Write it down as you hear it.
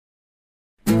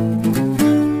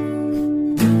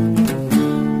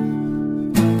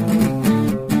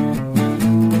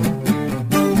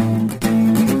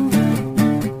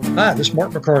Hi, this is Mark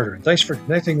McCarter, and thanks for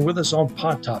connecting with us on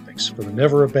Pod Topics for the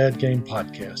Never a Bad Game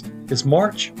podcast. It's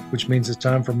March, which means it's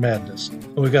time for madness,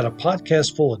 and we've got a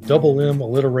podcast full of double M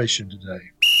alliteration today.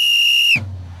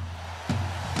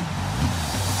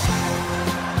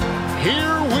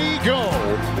 Here we go.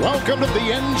 Welcome to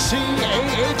the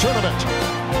NCAA tournament.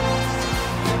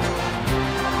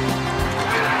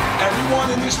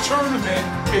 Everyone in this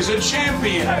tournament is a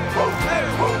champion.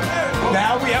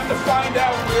 Now we have to find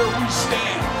out where we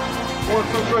stand.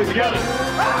 Together.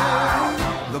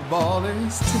 The ball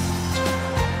is tipped,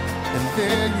 and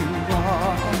there you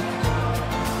are.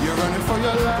 You're running for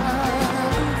your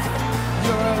life.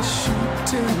 You're a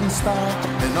shooting star.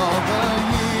 In all the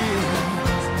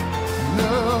years,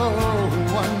 no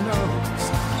one knows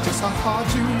just how hard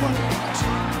you worked.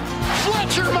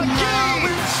 Fletcher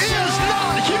McGee is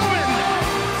not human.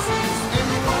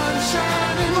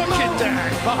 Look at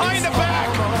that. Behind the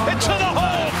back. Into the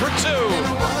hole for two.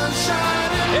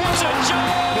 It's a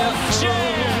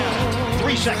jam.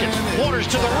 3 seconds. Waters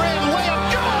to the rim.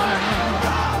 Layup.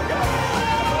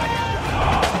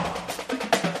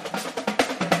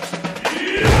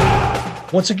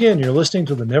 Good. Once again, you're listening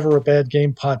to the Never a Bad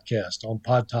Game podcast on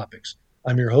Pod Topics.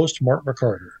 I'm your host, Mark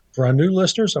McCarter. For our new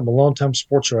listeners, I'm a longtime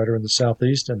sports writer in the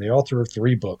Southeast and the author of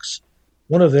 3 books.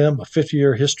 One of them, a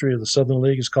 50-year history of the Southern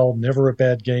League, is called Never a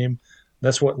Bad Game.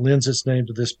 That's what lends its name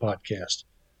to this podcast.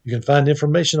 You can find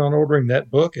information on ordering that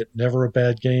book at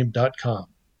neverabadgame.com.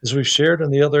 As we've shared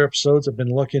in the other episodes, I've been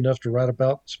lucky enough to write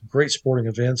about some great sporting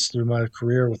events through my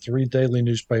career with 3 daily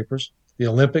newspapers: the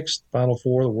Olympics, the Final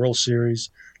Four, the World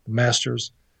Series, the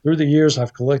Masters. Through the years,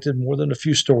 I've collected more than a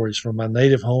few stories from my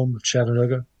native home of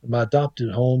Chattanooga and my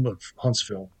adopted home of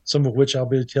Huntsville, some of which I'll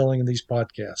be telling in these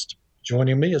podcasts.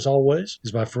 Joining me, as always,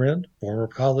 is my friend, former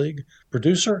colleague,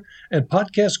 producer, and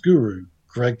podcast guru,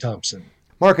 Greg Thompson.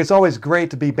 Mark, it's always great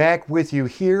to be back with you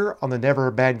here on the Never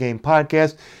a Bad Game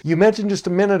podcast. You mentioned just a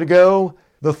minute ago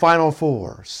the Final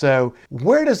Four. So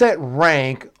where does that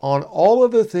rank on all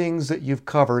of the things that you've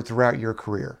covered throughout your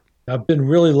career? I've been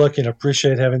really lucky and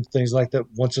appreciate having things like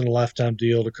that once-in-a-lifetime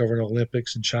deal to cover an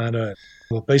Olympics in China.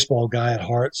 I'm a baseball guy at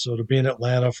heart, so to be in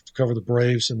Atlanta to cover the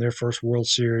Braves in their first World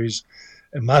Series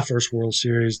and my first World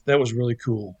Series, that was really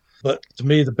cool. But to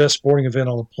me, the best sporting event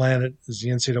on the planet is the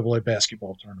NCAA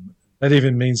basketball tournament. That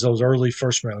even means those early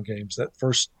first-round games, that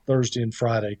first Thursday and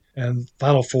Friday. And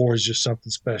Final Four is just something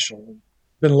special.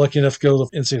 Been lucky enough to go to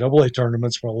the NCAA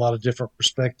tournaments from a lot of different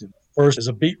perspectives. First, as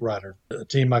a beat writer, a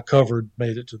team I covered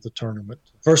made it to the tournament.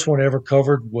 The first one I ever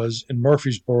covered was in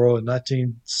Murfreesboro in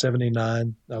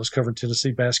 1979. I was covering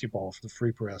Tennessee basketball for the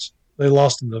Free Press. They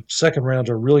lost in the second round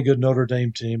to a really good Notre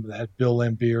Dame team that had Bill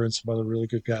Laimbeer and some other really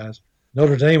good guys.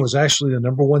 Notre Dame was actually the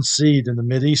number 1 seed in the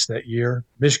Mideast that year.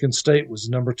 Michigan State was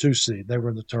the number 2 seed. They were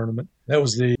in the tournament. That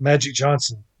was the Magic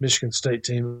Johnson Michigan State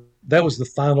team. That was the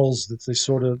finals that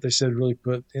they said really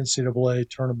put NCAA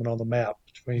tournament on the map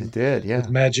between with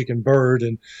Magic and Bird.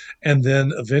 And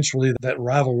then eventually that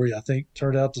rivalry, I think,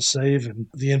 turned out to save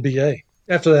the NBA.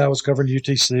 After that, I was covering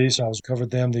UTC, so I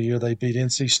covered them the year they beat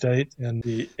NC State in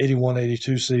the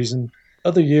 81-82 season.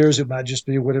 Other years, it might just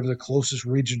be whatever the closest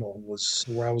regional was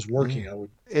where I was working.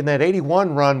 In that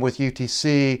 81 run with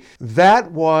UTC,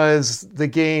 that was the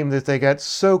game that they got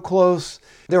so close.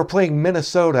 They were playing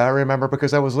Minnesota, I remember,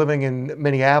 because I was living in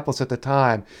Minneapolis at the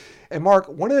time. And Mark,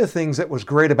 one of the things that was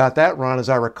great about that run, as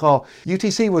I recall,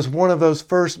 UTC was one of those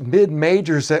first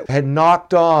mid-majors that had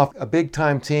knocked off a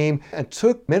big-time team and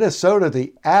took Minnesota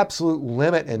the absolute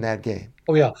limit in that game.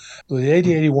 Oh, yeah. The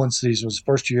 80-81 season was the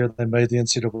first year they made the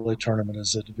NCAA tournament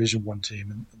as a Division I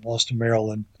team and lost to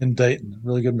Maryland in Dayton, a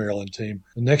really good Maryland team.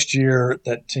 The next year,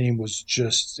 that team was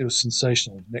it was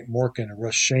sensational. Nick Morgan and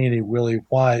Russ Shaney, Willie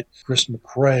White, Chris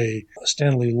McRae,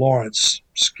 Stanley Lawrence,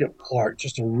 Skip Clark,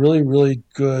 just a really, really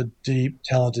good, deep,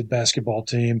 talented basketball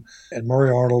team. And Murray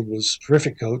Arnold was a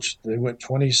terrific coach. They went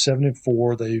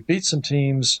 27-4. They beat some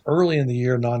teams early in the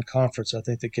year, non-conference. I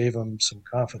think that gave them some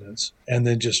confidence. And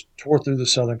then just tore through the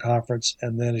Southern Conference.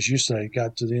 And then, as you say,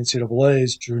 got to the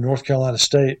NCAAs, drew North Carolina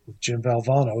State with Jim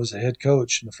Valvano as the head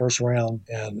coach in the first round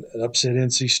and upset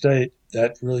NC State.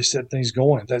 That really set things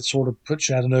going. That sort of put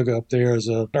Chattanooga up there as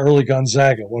an early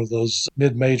Gonzaga, one of those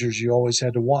mid-majors you always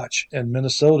had to watch. And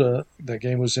Minnesota, that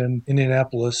game was in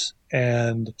Indianapolis,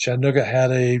 and Chattanooga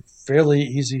had a fairly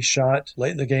easy shot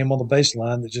late in the game on the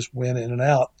baseline that just went in and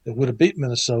out that would have beat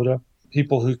Minnesota.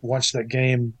 People who watched that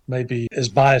game, maybe as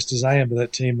biased as I am to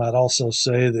that team, might also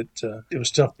say that it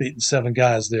was tough beating 7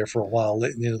 guys there for a while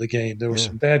late in the end of the game. There were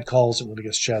some bad calls that went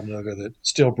against Chattanooga that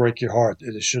still break your heart.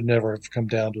 It should never have come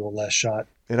down to a last shot.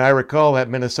 And I recall that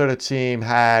Minnesota team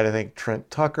had, I think,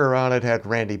 Trent Tucker on it, had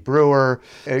Randy Brewer.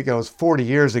 It goes 40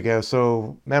 years ago,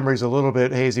 so memory's a little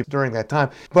bit hazy during that time.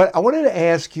 But I wanted to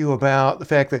ask you about the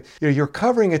fact that you're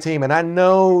covering a team, and I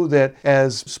know that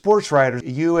as sports writers,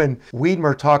 you and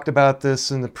Wiedmer talked about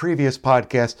this in the previous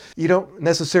podcast. You don't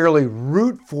necessarily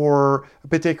root for a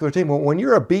particular team. When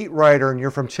you're a beat writer and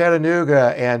you're from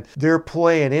Chattanooga and they're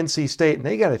playing NC State and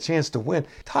they got a chance to win,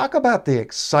 talk about the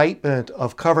excitement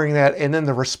of covering that and then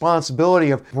the responsibility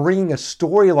of bringing a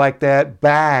story like that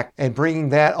back and bringing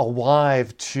that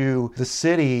alive to the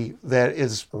city that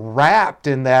is wrapped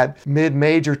in that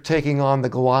mid-major taking on the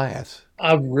Goliath.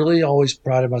 I've really always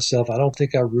prided myself. I don't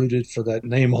think I rooted for that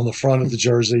name on the front of the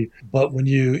jersey, but when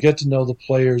you get to know the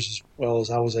players as well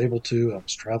as I was able to, I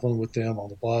was traveling with them on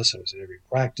the bus, I was at every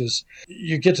practice,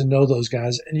 you get to know those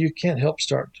guys, and you can't help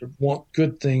start to want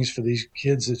good things for these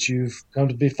kids that you've come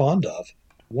to be fond of.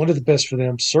 One of the best for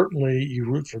them, certainly you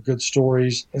root for good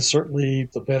stories, and certainly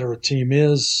the better a team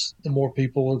is, the more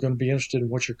people are going to be interested in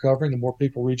what you're covering, the more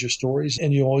people read your stories,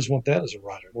 and you always want that as a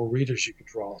writer, more readers you can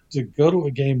draw. To go to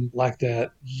a game like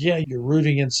that, yeah, you're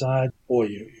rooting inside. Boy,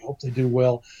 you hope they do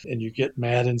well, and you get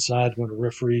mad inside when a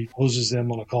referee hoses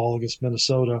them on a call against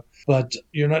Minnesota, but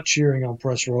you're not cheering on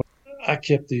press row. I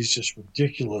kept these just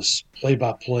ridiculous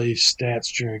play-by-play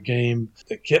stats during a game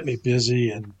that kept me busy,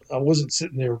 and I wasn't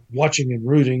sitting there watching and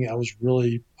rooting. I was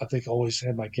really, I think, always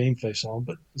had my game face on.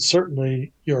 But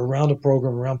certainly you're around a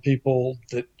program, around people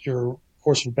that you're, of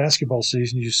course, for basketball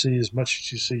season, you see as much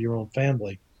as you see your own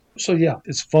family. So, yeah,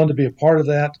 it's fun to be a part of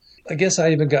that. I guess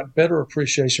I even got better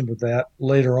appreciation for that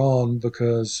later on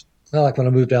because like when I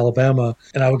moved to Alabama,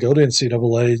 and I would go to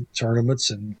NCAA tournaments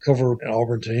and cover an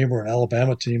Auburn team or an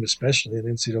Alabama team, especially in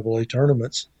NCAA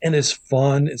tournaments. And it's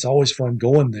fun. It's always fun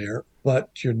going there,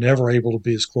 but you're never able to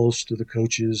be as close to the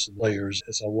coaches and players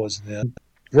as I was then.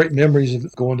 Great memories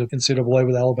of going to NCAA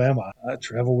with Alabama. I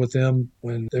traveled with them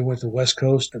when they went to the West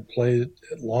Coast and played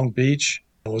at Long Beach.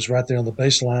 I was right there on the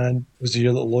baseline. It was the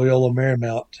year that Loyola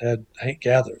Marymount had Hank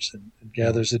Gathers, and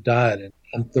Gathers had died. And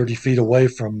I'm 30 feet away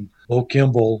from Bo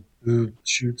Kimball, who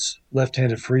shoots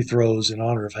left-handed free throws in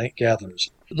honor of Hank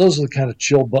Gathers. Those are the kind of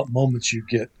chill bump moments you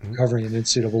get covering an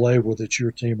NCAA, whether it's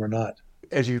your team or not.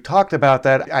 As you talked about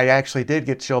that, I actually did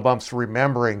get chill bumps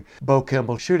remembering Bo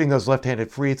Kimball shooting those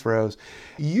left-handed free throws.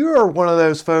 You're one of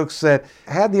those folks that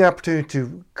had the opportunity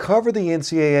to cover the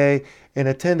NCAA and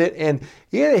attend it, and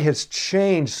it has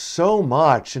changed so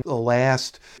much in the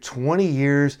last 20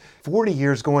 years, 40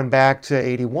 years going back to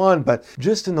 81, but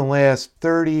just in the last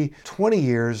 30, 20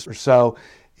 years or so,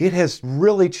 it has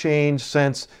really changed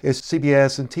since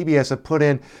CBS and TBS have put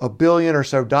in $1 billion or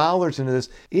so into this.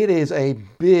 It is a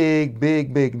big,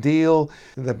 big, big deal.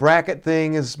 The bracket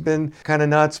thing has been kind of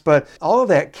nuts, but all of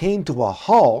that came to a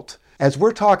halt. As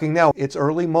we're talking now, it's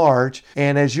early March,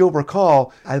 and as you'll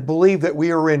recall, I believe that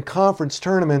we were in conference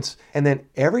tournaments, and then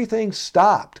everything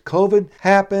stopped. COVID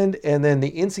happened, and then the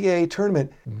NCAA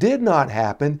tournament did not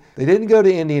happen. They didn't go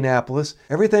to Indianapolis.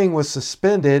 Everything was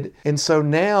suspended, and so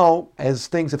now, as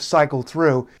things have cycled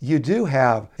through, you do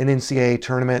have an NCAA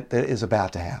tournament that is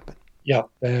about to happen. Yeah,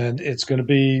 and it's going to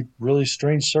be really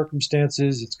strange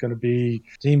circumstances. It's going to be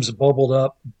teams bubbled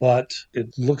up, but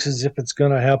it looks as if it's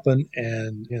going to happen.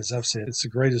 And as I've said, it's the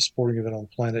greatest sporting event on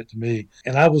the planet to me.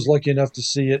 And I was lucky enough to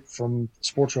see it from a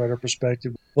sports writer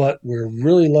perspective. But we're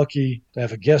really lucky to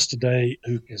have a guest today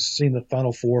who has seen the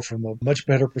Final Four from a much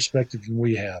better perspective than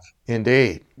we have.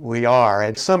 Indeed, we are.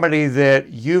 And somebody that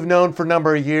you've known for a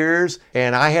number of years,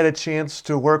 and I had a chance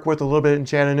to work with a little bit in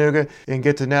Chattanooga and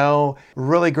get to know.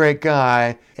 Really great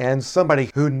guy, and somebody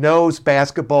who knows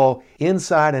basketball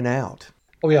inside and out.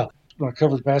 Oh, yeah. When I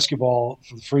covered basketball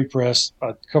for the Free Press,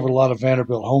 I covered a lot of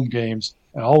Vanderbilt home games.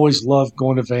 I always loved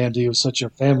going to Vandy. It was such a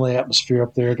family atmosphere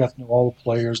up there. I got to know all the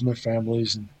players and their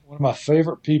families. And one of my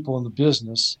favorite people in the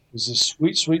business was this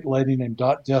sweet, sweet lady named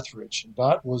Dot Deathridge. And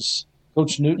Dot was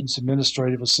Coach Newton's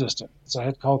administrative assistant. So I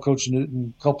had to call Coach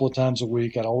Newton a couple of times a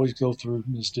week. I'd always go through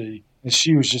Ms. D. And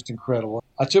she was just incredible.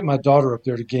 I took my daughter up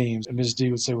there to games, and Ms.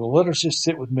 D would say, well, let her just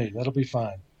sit with me. That'll be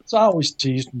fine. So I always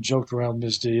teased and joked around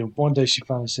Ms. D. And one day she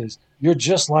finally says, you're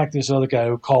just like this other guy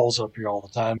who calls up here all the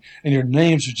time, and your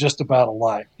names are just about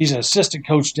alike. He's an assistant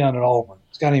coach down at Auburn.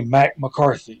 This guy named Mac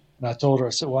McCarthy. And I told her, I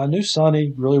said, well, I knew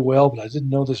Sonny really well, but I didn't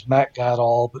know this Mac guy at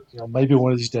all. But, maybe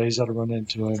one of these days I'd run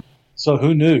into him. So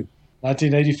who knew?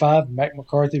 1985, Mac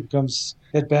McCarthy becomes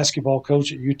head basketball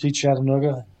coach at UT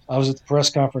Chattanooga. I was at the press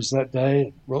conference that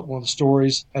day, wrote one of the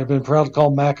stories, and I've been proud to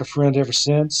call Mac a friend ever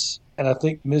since. And I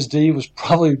think Ms. D was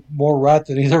probably more right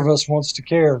than either of us wants to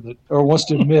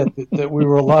admit that we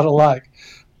were a lot alike.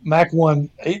 Mac won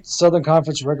 8 Southern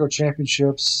Conference regular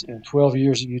championships in 12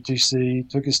 years at UTC,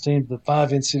 took his team to 5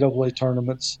 NCAA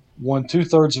tournaments, won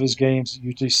 2/3 of his games at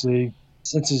UTC.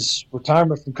 Since his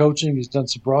retirement from coaching, he's done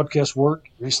some broadcast work.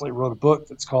 Recently wrote a book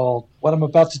that's called What I'm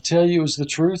About to Tell You is the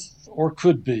Truth or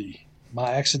Could Be,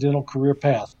 My Accidental Career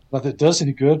Path. Not that it does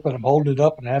any good, but I'm holding it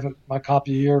up and having my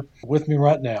copy here with me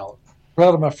right now.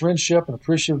 Proud of my friendship and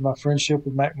appreciative of my friendship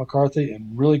with Mac McCarthy,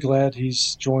 and really glad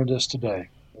he's joined us today.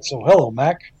 So hello,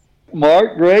 Mac.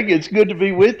 Mark, Greg, it's good to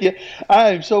be with you. I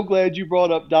am so glad you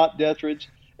brought up Dot Deathridge.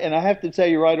 And I have to tell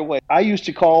you right away, I used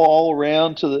to call all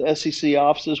around to the SEC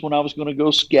offices when I was going to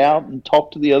go scout and talk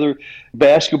to the other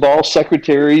basketball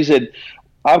secretaries. And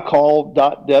I called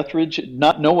Dot Deathridge,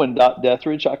 not knowing Dot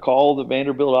Deathridge. I called the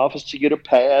Vanderbilt office to get a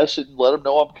pass and let them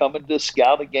know I'm coming to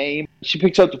scout a game. She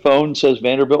picks up the phone and says,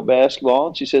 Vanderbilt basketball.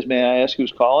 And she says, may I ask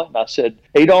who's calling? And I said,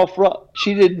 Adolph Rupp.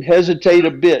 She didn't hesitate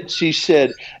a bit. She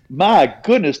said, my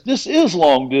goodness, this is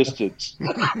long distance.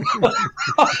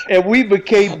 And we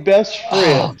became best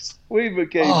friends. We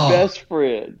became best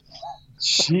friends.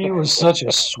 She was such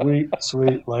a sweet,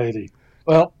 sweet lady.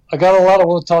 Well, I got a lot I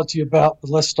want to talk to you about, but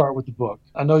let's start with the book.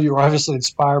 I know you were obviously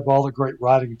inspired by all the great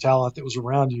writing talent that was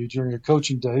around you during your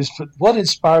coaching days, but what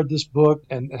inspired this book,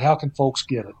 and how can folks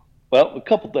get it? Well, a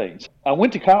couple things. I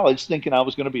went to college thinking I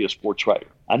was going to be a sports writer.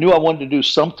 I knew I wanted to do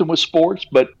something with sports,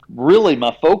 but really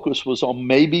my focus was on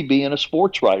maybe being a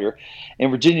sports writer. And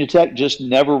Virginia Tech just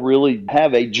never really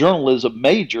have a journalism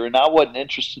major, and I wasn't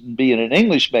interested in being an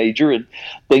English major, and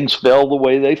things fell the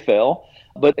way they fell.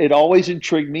 But it always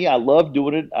intrigued me. I loved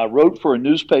doing it. I wrote for a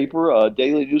newspaper, a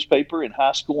daily newspaper in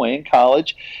high school and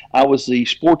college. I was the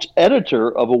sports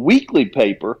editor of a weekly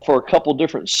paper for a couple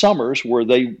different summers where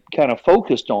they kind of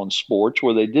focused on sports,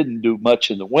 where they didn't do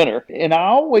much in the winter. And I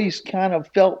always kind of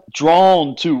felt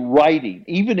drawn to writing.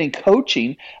 Even in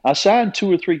coaching, I signed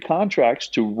 2 or 3 contracts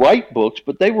to write books,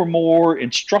 but they were more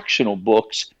instructional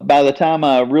books. By the time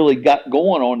I really got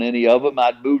going on any of them,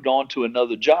 I'd moved on to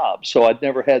another job. So I'd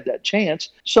never had that chance.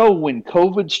 So when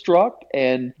COVID struck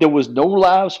and there was no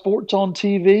live sports on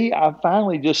TV, I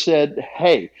finally just said,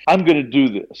 hey, I'm going to do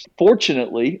this.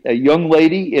 Fortunately, a young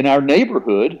lady in our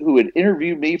neighborhood who had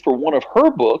interviewed me for one of her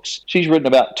books, she's written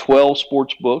about 12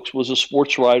 sports books, was a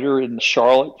sports writer in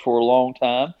Charlotte for a long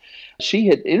time. She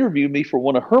had interviewed me for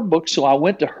one of her books, so I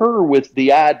went to her with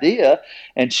the idea,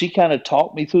 and she kind of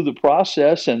talked me through the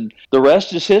process, and the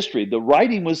rest is history. The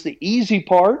writing was the easy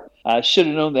part. I should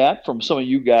have known that from some of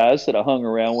you guys that I hung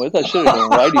around with. I should have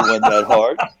known writing wasn't that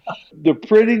hard. The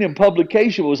printing and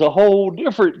publication was a whole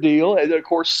different deal. And, of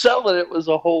course, selling it was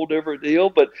a whole different deal.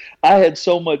 But I had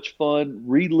so much fun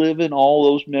reliving all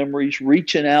those memories,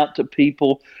 reaching out to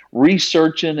people,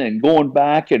 researching and going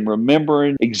back and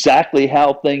remembering exactly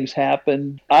how things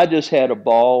happened. I just had a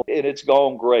ball, and it's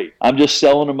gone great. I'm just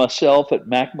selling to myself at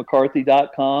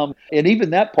macmccarthy.com. And even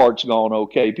that part's gone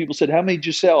okay. People said, how many did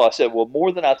you sell? I said, well,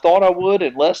 more than I thought I would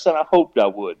and less than I hoped I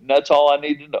would. And that's all I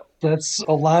need to know. That's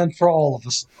a line for all of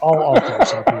us, all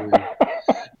authors, I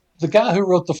believe. The guy who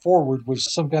wrote the foreword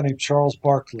was some guy named Charles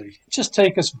Barkley. Just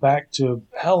take us back to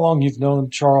how long you've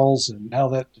known Charles and how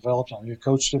that developed. You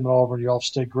coached him at Auburn. You all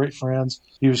stayed great friends.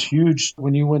 He was huge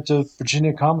when you went to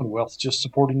Virginia Commonwealth, just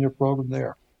supporting your program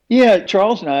there. Yeah,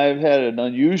 Charles and I have had an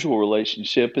unusual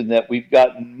relationship in that we've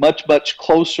gotten much, much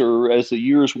closer as the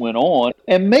years went on.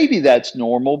 And maybe that's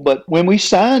normal, but when we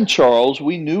signed Charles,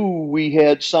 we knew we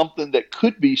had something that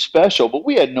could be special, but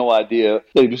we had no idea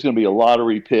that he was going to be a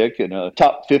lottery pick and a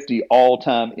top 50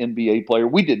 all-time NBA player.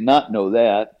 We did not know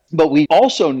that. But we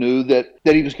also knew that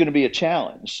he was going to be a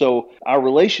challenge. So our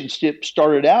relationship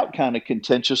started out kind of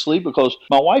contentiously because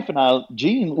my wife and I,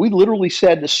 Jean, we literally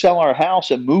had to sell our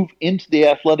house and move into the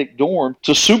athletic dorm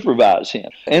to supervise him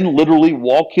and literally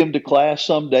walk him to class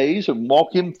some days and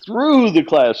walk him through the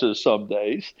classes some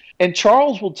days. And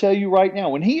Charles will tell you right now,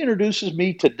 when he introduces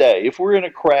me today, if we're in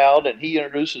a crowd and he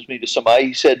introduces me to somebody,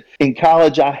 he said, in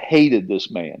college, I hated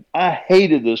this man. I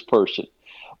hated this person.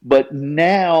 But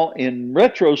now, in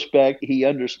retrospect, he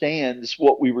understands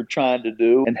what we were trying to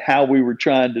do and how we were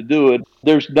trying to do it.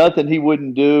 There's nothing he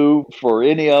wouldn't do for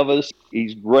any of us.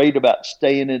 He's great about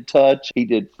staying in touch. He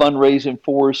did fundraising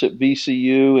for us at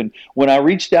VCU. And when I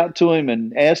reached out to him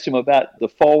and asked him about the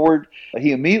forward,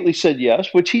 he immediately said yes,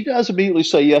 which he does immediately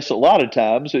say yes a lot of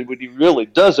times when he really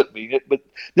doesn't mean it. But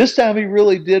this time he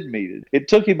really did mean it. It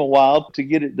took him a while to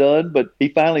get it done, but he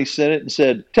finally sent it and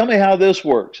said, tell me how this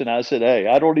works. And I said, hey,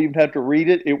 I don't even have to read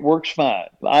it. It works fine.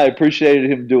 I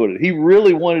appreciated him doing it. He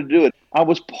really wanted to do it. I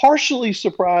was partially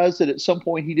surprised that at some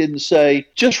point he didn't say,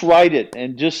 just write it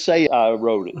and just say I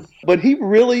wrote it. But he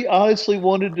really honestly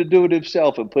wanted to do it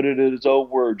himself and put it in his own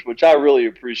words, which I really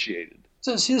appreciated.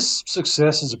 Does his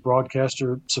success as a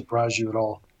broadcaster surprise you at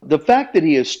all? The fact that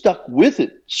he has stuck with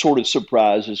it sort of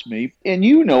surprises me. And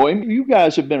you know him, you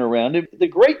guys have been around him. The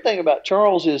great thing about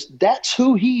Charles is that's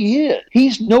who he is.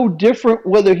 He's no different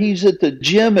whether he's at the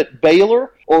gym at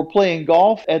Baylor or playing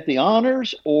golf at the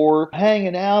Honors or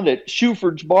hanging out at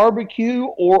Shuford's Barbecue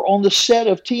or on the set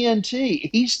of TNT.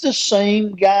 He's the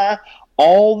same guy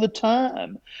all the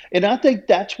time. And I think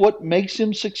that's what makes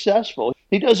him successful.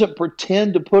 He doesn't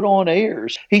pretend to put on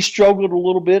airs. He struggled a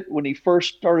little bit when he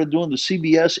first started doing the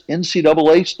CBS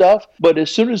NCAA stuff, but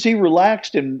as soon as he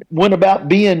relaxed and went about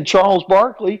being Charles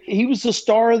Barkley, he was the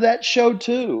star of that show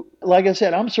too. Like I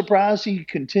said, I'm surprised he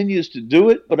continues to do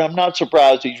it, but I'm not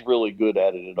surprised he's really good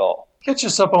at it at all. Catch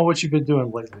us up on what you've been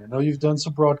doing lately. I know you've done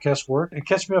some broadcast work, and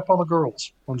catch me up on the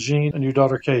girls, on Jean and your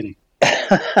daughter Katie.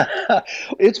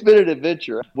 It's been an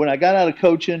adventure. When I got out of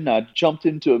coaching, I jumped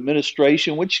into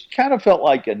administration, which kind of felt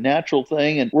like a natural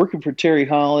thing. And working for Terry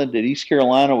Holland at East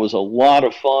Carolina was a lot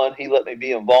of fun. He let me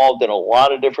be involved in a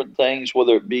lot of different things,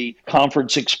 whether it be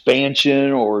conference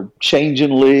expansion or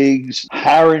changing leagues,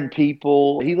 hiring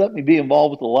people. He let me be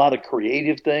involved with a lot of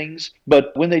creative things.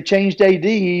 But when they changed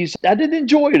ADs, I didn't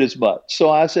enjoy it as much. So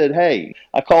I said, hey,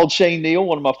 I called Shane Neal,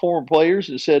 one of my former players,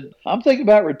 and said, I'm thinking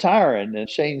about retiring. And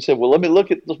Shane said, well, let me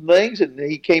look at some things. And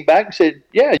he came back and said,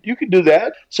 yeah, you can do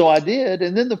that. So I did.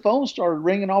 And then the phone started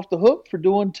ringing off the hook for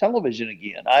doing television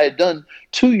again. I had done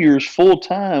 2 years full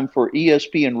time for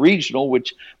ESPN Regional,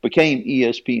 which became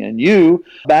ESPNU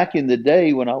back in the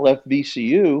day when I left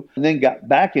VCU and then got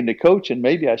back into coaching.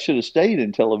 Maybe I should have stayed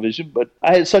in television, but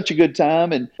I had such a good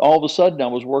time. And all of a sudden I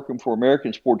was working for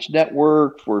American Sports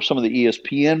Network, for some of the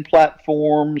ESPN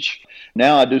platforms.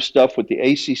 Now I do stuff with the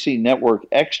ACC Network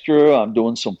Extra. I'm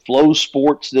doing some Flow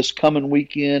Sports this coming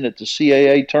weekend at the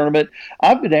CAA tournament.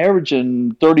 I've been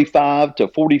averaging 35 to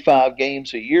 45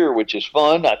 games a year, which is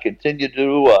fun. I continue to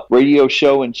do a radio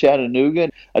show in Chattanooga.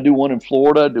 I do one in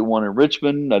Florida. I do one in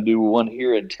Richmond. I do one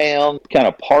here in town, kind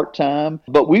of part-time.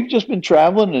 But we've just been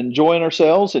traveling and enjoying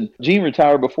ourselves. And Jean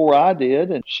retired before I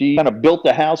did, and she kind of built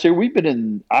the house here. We've been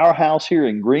in our house here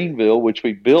in Greenville, which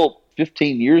we built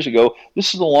 15 years ago.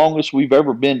 This is the longest we've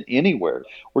ever been anywhere.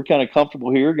 We're kind of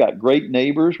comfortable here, got great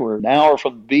neighbors. We're an hour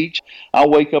from the beach. I'll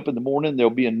wake up in the morning,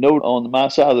 there'll be a note on my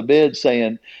side of the bed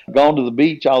saying, gone to the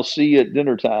beach, I'll see you at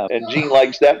dinner time. And Jean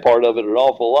likes that part of it an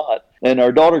awful lot. And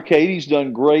our daughter Katie's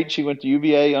done great. She went to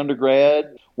UVA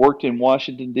undergrad, worked in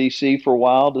Washington, D.C. for a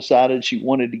while, decided she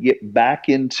wanted to get back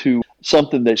into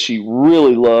something that she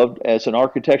really loved as an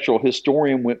architectural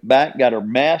historian, went back, got her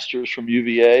master's from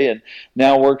UVA, and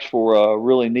now works for a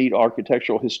really neat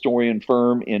architectural historian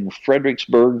firm in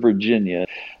Fredericksburg, Virginia.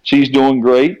 She's doing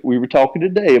great. We were talking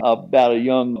today about a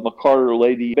young McCarter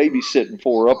lady babysitting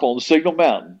for her up on the Signal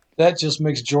Mountain. That just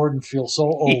makes Jordan feel so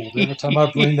old. Every time I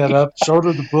bring that up, showed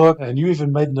her the book, and you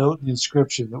even made note in the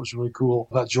inscription that was really cool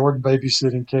about Jordan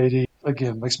babysitting Katie.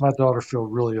 Again, makes my daughter feel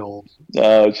really old.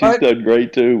 She's done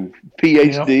great too.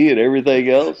 PhD and everything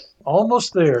else.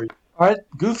 Almost there. All right,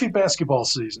 goofy basketball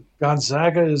season.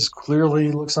 Gonzaga is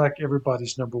clearly, looks like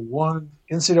everybody's number one.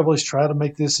 NCAA's trying to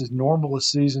make this as normal a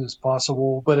season as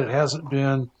possible, but it hasn't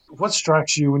been. What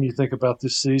strikes you when you think about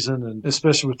this season, and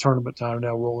especially with tournament time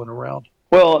now rolling around?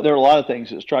 Well, there are a lot of things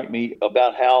that strike me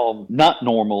about how not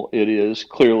normal it is,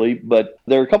 clearly, but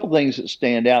there are a couple of things that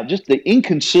stand out. Just the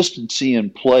inconsistency in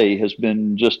play has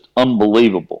been just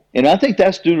unbelievable. And I think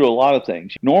that's due to a lot of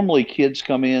things. Normally kids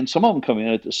come in, some of them come in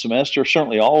at the semester,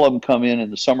 certainly all of them come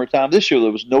in the summertime. This year there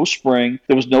was no spring,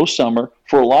 there was no summer.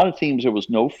 For a lot of teams, there was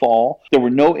no fall. There were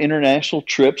no international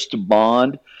trips to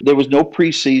bond. There was no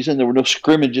preseason. There were no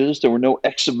scrimmages. There were no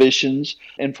exhibitions.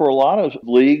 And for a lot of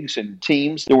leagues and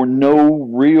teams, there were no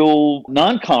real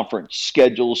non-conference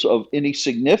schedules of any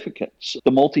significance.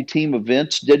 The multi-team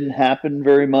events didn't happen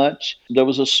very much. There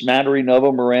was a smattering of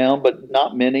them around, but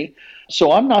not many.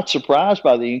 So I'm not surprised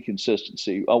by the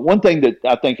inconsistency. One thing that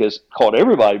I think has caught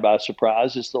everybody by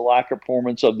surprise is the lack of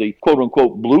performance of the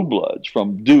quote-unquote blue bloods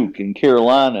from Duke and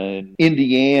Carolina and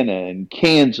Indiana and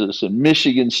Kansas and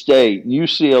Michigan State and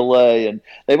UCLA. And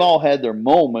they've all had their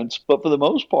moments, but for the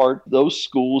most part, those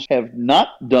schools have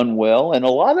not done well. And a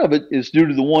lot of it is due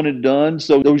to the one and done.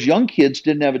 So those young kids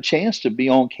didn't have a chance to be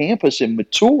on campus and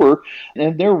mature,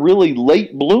 and they're really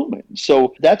late blooming.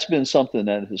 So that's been something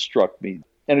that has struck me.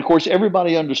 And, of course,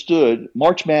 everybody understood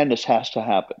March Madness has to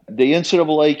happen. The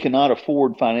NCAA cannot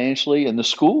afford financially, and the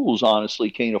schools honestly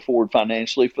can't afford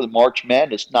financially for the March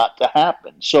Madness not to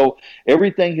happen. So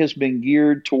everything has been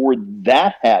geared toward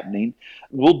that happening.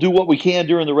 We'll do what we can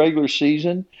during the regular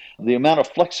season. The amount of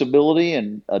flexibility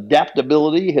and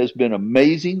adaptability has been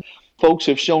amazing. folks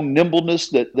have shown nimbleness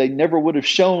that they never would have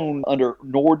shown under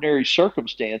ordinary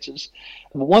circumstances.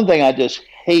 One thing I just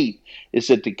hate is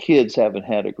that the kids haven't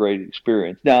had a great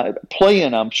experience. Now,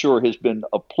 playing, I'm sure, has been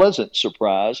a pleasant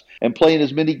surprise, and playing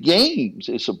as many games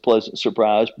is a pleasant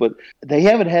surprise, but they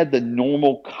haven't had the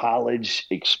normal college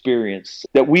experience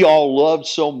that we all love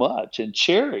so much and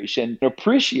cherish and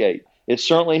appreciate. It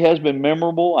certainly has been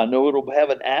memorable. I know it'll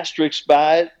have an asterisk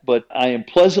by it, but I am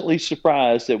pleasantly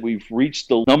surprised that we've reached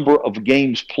the number of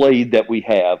games played that we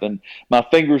have. And my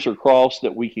fingers are crossed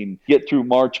that we can get through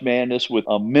March Madness with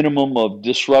a minimum of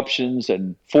disruptions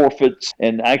and forfeits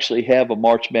and actually have a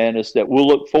March Madness that we'll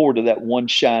look forward to that one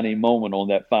shining moment on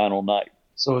that final night.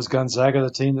 So is Gonzaga the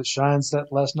team that shines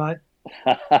that last night?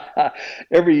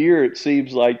 Every year it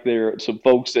seems like there are some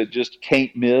folks that just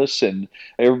can't miss, and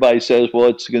everybody says, well,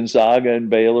 it's Gonzaga and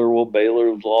Baylor. Well,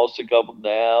 Baylor's lost a couple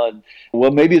now, and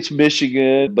well, maybe it's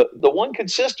Michigan, but the one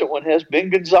consistent one has been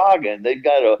Gonzaga, and they've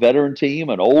got a veteran team,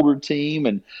 an older team,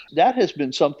 and that has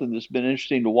been something that's been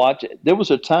interesting to watch. There was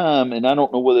a time, and I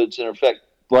don't know whether it's in effect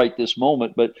right this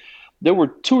moment, but there were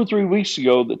 2 or 3 weeks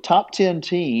ago, the top 10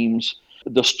 teams,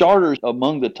 the starters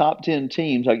among the top 10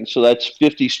 teams, so that's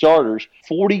 50 starters,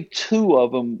 42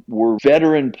 of them were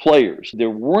veteran players.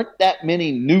 There weren't that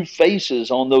many new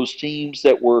faces on those teams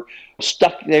that were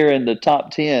stuck there in the top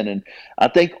 10. And I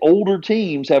think older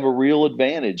teams have a real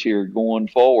advantage here going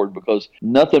forward because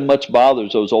nothing much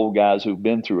bothers those old guys who've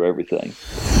been through everything.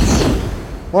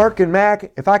 Mark and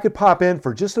Mac, if I could pop in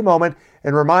for just a moment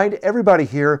and remind everybody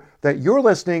here that you're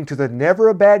listening to the Never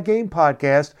a Bad Game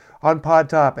podcast on Pod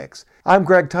Topics. I'm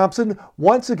Greg Thompson,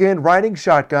 once again riding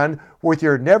shotgun with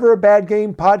your Never a Bad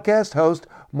Game podcast host,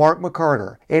 Mark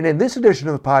McCarter. And in this edition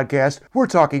of the podcast, we're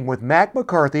talking with Mac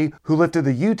McCarthy, who lifted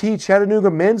the UT Chattanooga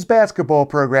men's basketball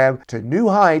program to new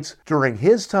heights during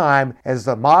his time as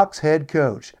the Mocs head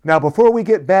coach. Now, before we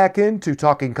get back into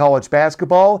talking college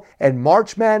basketball and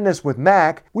March Madness with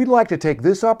Mac, we'd like to take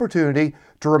this opportunity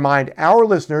to remind our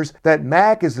listeners that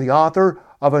Mac is the author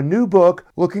of a new book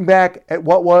looking back at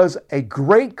what was a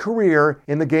great career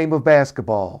in the game of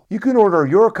basketball. You can order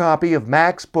your copy of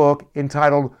Mac's book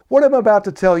entitled What I'm About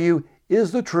to Tell You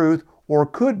Is the Truth or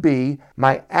Could Be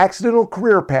My Accidental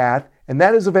Career Path, and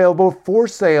that is available for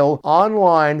sale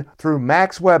online through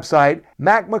Mac's website,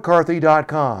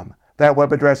 macmccarthy.com. That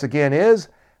web address again is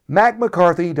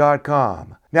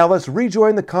macmccarthy.com. Now let's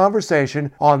rejoin the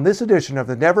conversation on this edition of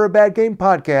the Never a Bad Game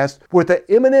podcast with the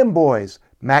M&M Boys,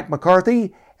 Mac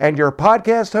McCarthy, and your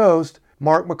podcast host,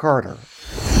 Mark McCarter.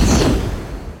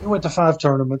 You went to 5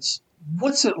 tournaments.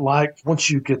 What's it like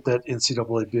once you get that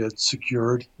NCAA bid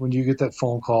secured? When you get that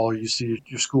phone call or you see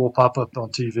your school pop up on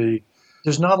TV,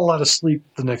 there's not a lot of sleep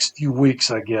the next few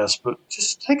weeks, I guess, but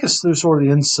just take us through sort of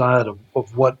the inside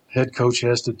of what head coach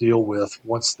has to deal with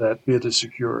once that bid is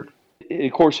secured.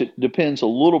 Of course, it depends a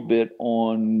little bit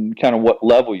on kind of what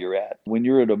level you're at. When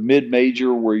you're at a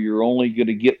mid-major where you're only going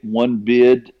to get one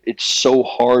bid, it's so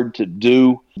hard to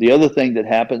do. The other thing that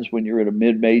happens when you're at a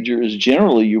mid-major is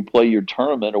generally you play your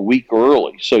tournament a week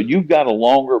early. So you've got a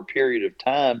longer period of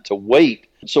time to wait.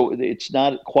 So it's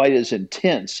not quite as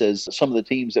intense as some of the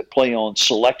teams that play on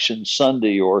Selection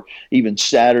Sunday or even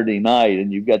Saturday night,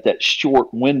 and you've got that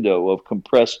short window of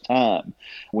compressed time.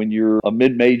 When you're a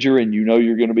mid-major and you know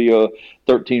you're going to be a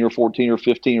 13 or 14 or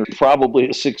 15 or probably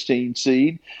a 16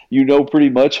 seed, you know pretty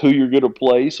much who you're going to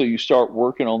play, so you start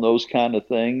working on those kind of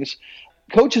things.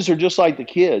 Coaches are just like the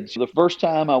kids. The first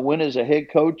time I went as a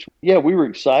head coach, we were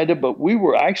excited, but we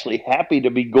were actually happy to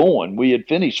be going. We had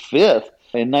finished 5th.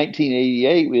 In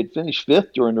 1988, we had finished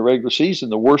 5th during the regular season,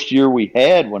 the worst year we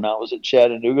had when I was at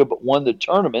Chattanooga, but won the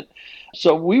tournament.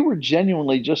 So we were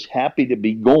genuinely just happy to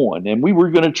be going, and we were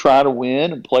going to try to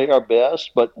win and play our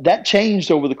best. But that changed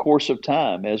over the course of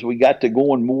time. As we got to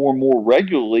going more and more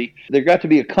regularly, there got to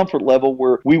be a comfort level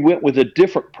where we went with a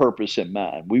different purpose in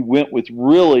mind. We went with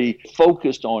really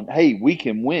focused on, hey, we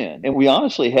can win. And we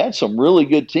honestly had some really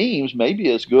good teams,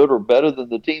 maybe as good or better than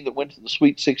the team that went to the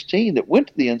Sweet 16 that went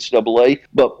to the NCAA,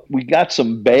 but we got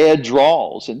some bad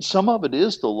draws, and some of it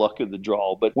is the luck of the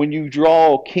draw. But when you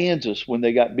draw Kansas when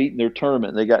they got beaten their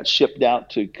tournament, they got shipped out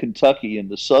to Kentucky in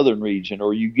the southern region,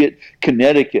 or you get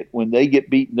Connecticut when they get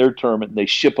beaten their tournament and they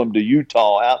ship them to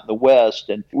Utah out in the west.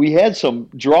 And we had some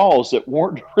draws that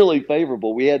weren't really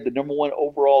favorable. We had the number 1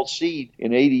 overall seed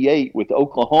in 88 with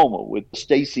Oklahoma, with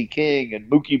Stacey King and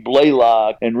Mookie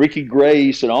Blaylock and Ricky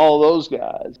Grace and all those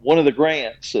guys, one of the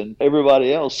Grants and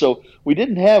everybody else. So we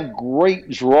didn't have great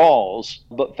draws,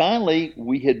 but finally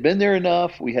we had been there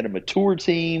enough. We had a mature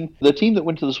team. The team that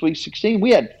went to the Sweet 16, we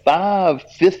had 5 5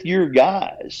 fifth-year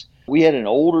guys. We had an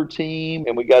older team,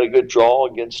 and we got a good draw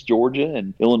against Georgia,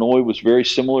 and Illinois was very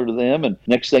similar to them. And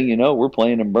next thing you know, we're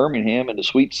playing in Birmingham in the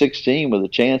Sweet 16 with a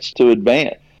chance to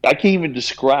advance. I can't even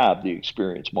describe the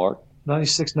experience, Mark.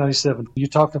 96, 97, you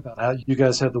talked about how you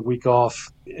guys had the week off.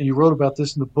 You wrote about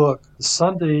this in the book. The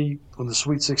Sunday when the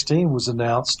Sweet 16 was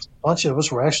announced, a bunch of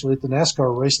us were actually at the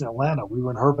NASCAR race in Atlanta. We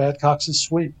were in Herb Adcox's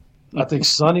suite. I think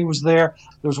Sonny was there.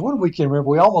 There was one weekend, remember,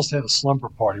 we almost had a slumber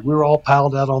party. We were all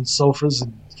piled out on sofas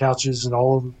and couches and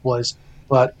all over the place.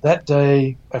 But that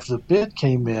day, after the bid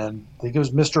came in, I think it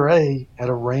was Mr. A had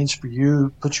arranged for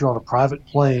you, put you on a private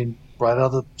plane right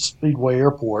out of the Speedway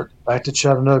Airport back to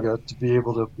Chattanooga to be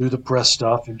able to do the press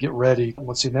stuff and get ready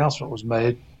once the announcement was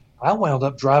made. I wound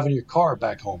up driving your car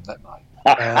back home that night.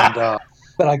 And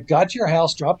but I got to your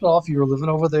house, dropped it off. You were living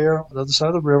over there on the other side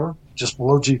of the river, just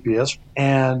below GPS.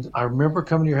 And I remember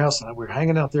coming to your house, and we were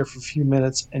hanging out there for a few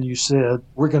minutes, and you said,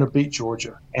 we're going to beat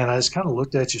Georgia. And I just kind of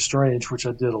looked at you strange, which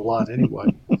I did a lot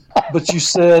anyway. But you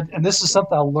said, and this is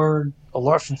something I learned a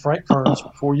lot from Frank Kearns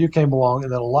before you came along,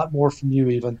 and then a lot more from you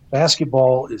even.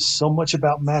 Basketball is so much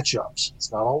about matchups.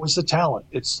 It's not always the talent.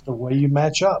 It's the way you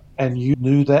match up. And you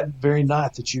knew that very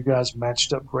night that you guys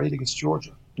matched up great against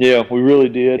Georgia. Yeah, we really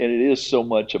did. And it is so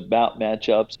much about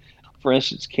matchups. For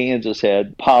instance, Kansas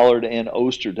had Pollard and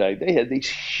Ostertag. They had these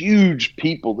huge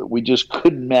people that we just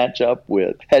couldn't match up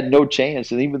with, had no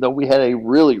chance. And even though we had a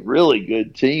really, really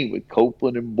good team with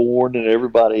Copeland and Bourne and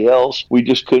everybody else, we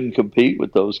just couldn't compete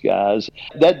with those guys.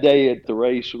 That day at the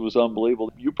race was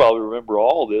unbelievable. You probably remember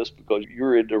all this because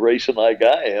you're into racing like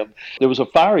I am. There was a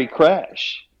fiery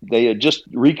crash. They had just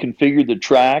reconfigured the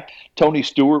track. Tony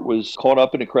Stewart was caught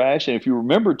up in a crash. And if you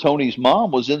remember, Tony's mom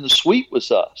was in the suite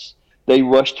with us. They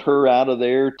rushed her out of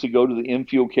there to go to the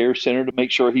infield care center to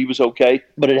make sure he was okay.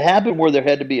 But it happened where there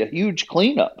had to be a huge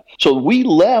cleanup. So we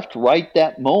left right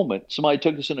that moment. Somebody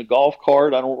took us in a golf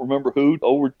cart, I don't remember who,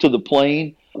 over to the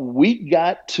plane. We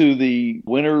got to the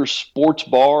Winter's Sports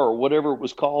Bar or whatever it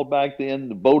was called back then,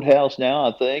 the Boathouse now,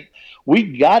 I think.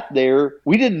 We got there.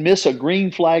 We didn't miss a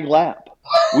green flag lap.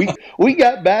 We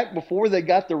got back before they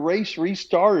got the race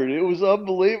restarted. It was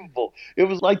unbelievable. It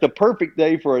was like the perfect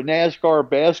day for a NASCAR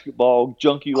basketball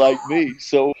junkie like me.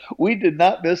 So we did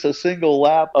not miss a single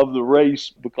lap of the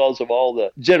race because of all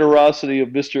the generosity of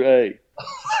Mr. A.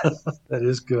 That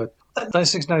is good.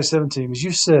 96, 97 team, as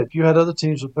you said, you had other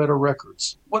teams with better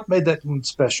records. What made that one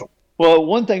special? Well,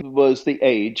 one thing was the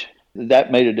age.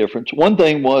 That made a difference. One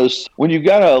thing was when you've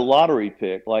got a lottery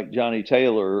pick like Johnny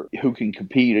Taylor who can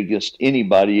compete against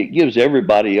anybody, it gives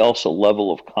everybody else a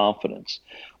level of confidence.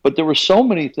 But there were so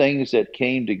many things that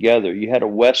came together. You had a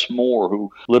Wes Moore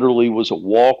who literally was a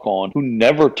walk-on who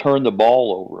never turned the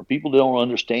ball over. People don't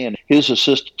understand. His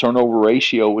assist-to-turnover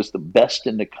ratio was the best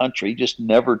in the country. He just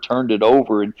never turned it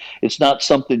over. And it's not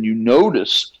something you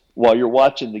notice while you're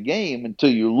watching the game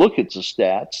until you look at the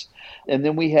stats. And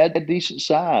then we had a decent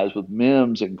size with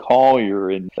Mims and Collier,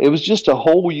 and it was just a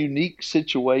whole unique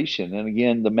situation. And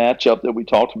again, the matchup that we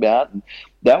talked about, and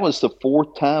that was the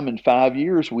fourth time in 5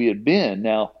 years we had been.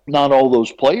 Now, not all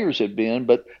those players had been,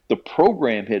 but the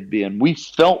program had been. We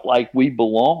felt like we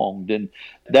belonged, and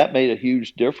that made a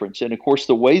huge difference. And, of course,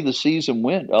 the way the season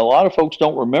went, a lot of folks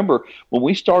don't remember when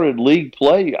we started league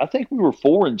play, I think we were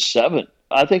 4-7.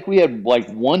 I think we had like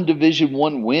one Division I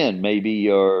win maybe,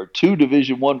 or two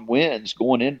Division I wins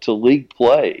going into league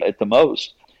play at the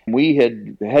most. We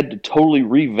had to totally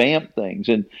revamp things.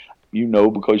 And you know,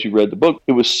 because you read the book,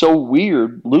 it was so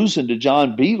weird losing to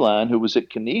John Beilein, who was at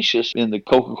Canisius in the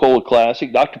Coca-Cola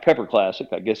Classic, Dr. Pepper Classic,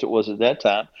 I guess it was at that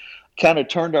time. Kind of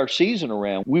turned our season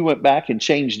around. We went back and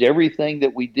changed everything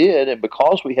that we did, and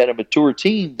because we had a mature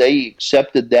team, they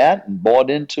accepted that and bought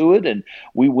into it, and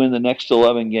we win the next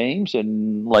 11 games,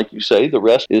 and like you say, the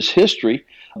rest is history.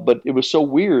 But it was so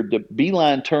weird that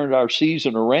Beilein turned our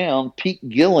season around. Pete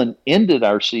Gillen ended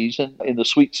our season in the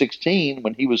Sweet 16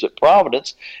 when he was at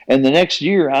Providence, and the next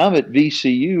year I'm at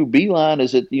VCU. Beilein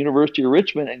is at the University of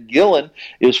Richmond, and Gillen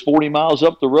is 40 miles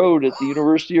up the road at the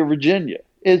University of Virginia.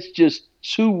 It's just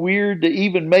too weird to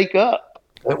even make up.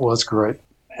 That was great.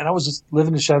 And I was just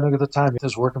living in Chattanooga at the time. I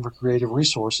was working for Creative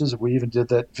Resources. We even did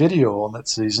that video on that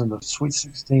season, the Sweet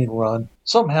 16 run.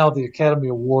 Somehow the Academy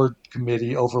Award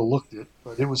Committee overlooked it,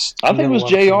 but it was. I think it was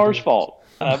JR's fault.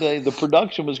 I mean, the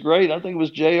production was great. I think it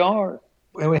was JR.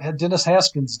 And we had Dennis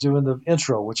Haskins doing the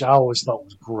intro, which I always thought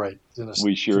was great. Dennis,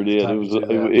 we sure did.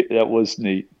 That was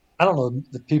neat. I don't know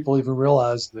that people even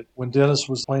realized that when Dennis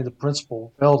was playing the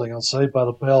principal Belding on Saved by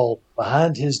the Bell,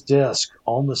 behind his desk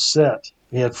on the set,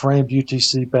 he had framed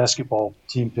UTC basketball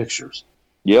team pictures.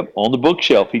 Yep, on the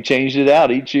bookshelf. He changed it out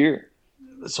each year.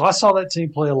 So I saw that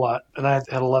team play a lot, and I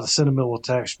had a lot of sentimental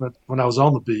attachment when I was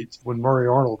on the beat, when Murray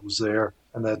Arnold was there,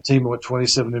 and that team went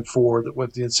 27-4 that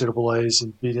went to the NCAAs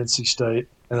and beat NC State.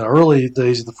 In the early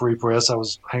days of the Free Press, I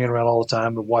was hanging around all the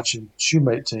time and watching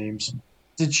Shoemate teams.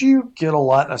 Did you get a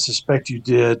lot, and I suspect you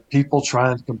did, people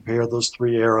trying to compare those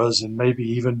three eras and maybe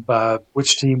even by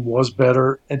which team was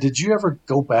better? And did you ever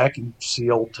go back and see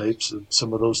old tapes of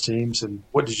some of those teams, and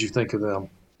what did you think of them?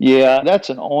 Yeah,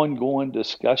 that's an ongoing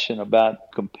discussion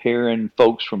about comparing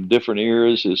folks from different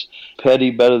eras. Is Petty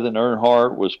better than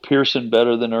Earnhardt? Was Pearson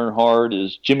better than Earnhardt?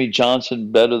 Is Jimmy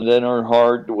Johnson better than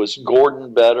Earnhardt? Was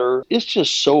Gordon better? It's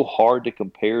just so hard to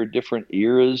compare different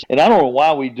eras. And I don't know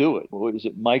why we do it. What is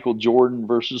it, Michael Jordan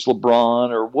versus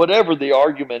LeBron, or whatever the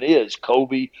argument is,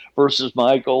 Kobe versus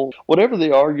Michael, whatever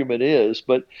the argument is.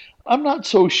 But I'm not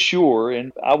so sure,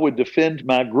 and I would defend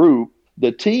my group.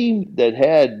 The team that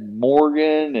had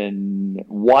Morgan and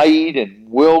White and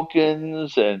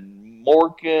Wilkins and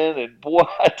Morgan and boy,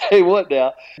 I tell you what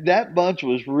now, that bunch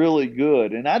was really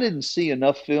good. And I didn't see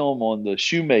enough film on the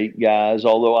Shoemate guys,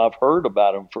 although I've heard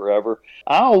about them forever.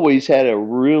 I always had a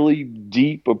really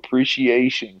deep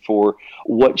appreciation for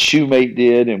what Shoemate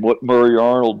did and what Murray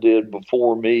Arnold did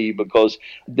before me, because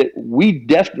we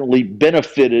definitely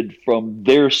benefited from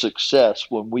their success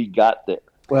when we got there.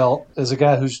 Well, as a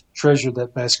guy who's treasured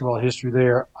that basketball history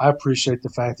there, I appreciate the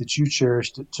fact that you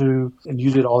cherished it too, and you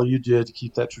did all you did to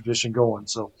keep that tradition going.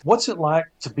 So what's it like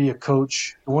to be a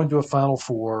coach, going to a Final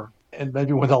Four, and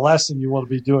maybe when the last thing you want to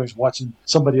be doing is watching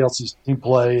somebody else's team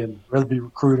play and rather be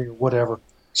recruiting or whatever?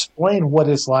 Explain what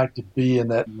it's like to be in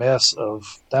that mess of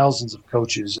thousands of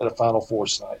coaches at a Final Four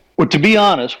site. Well, to be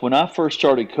honest, when I first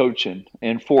started coaching,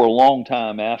 and for a long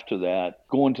time after that,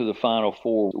 going to the Final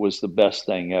Four was the best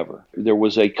thing ever. There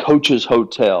was a coach's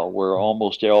hotel where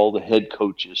almost all the head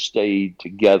coaches stayed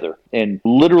together. And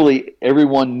literally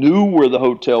everyone knew where the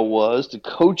hotel was. The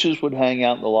coaches would hang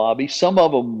out in the lobby. Some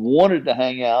of them wanted to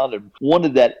hang out and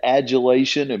wanted that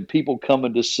adulation and people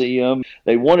coming to see them.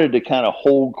 They wanted to kind of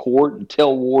hold court and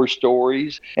tell war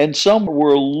stories. And some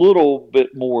were a little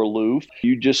bit more aloof.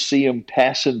 You just see them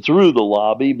passing through the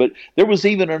lobby. But there was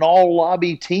even an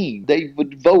all-lobby team. They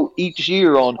would vote each year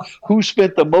on who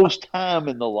spent the most time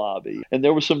in the lobby. And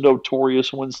there were some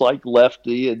notorious ones like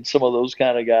Lefty and some of those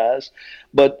kind of guys.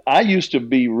 But I used to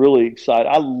be really excited.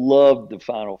 I loved the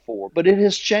Final Four, but it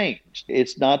has changed.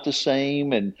 It's not the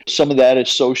same. And some of that is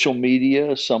social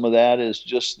media. Some of that is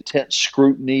just intense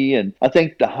scrutiny. And I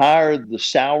think the higher the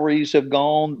salaries have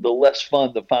gone, the less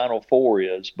fun the Final Four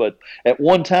is. But at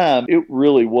one time, it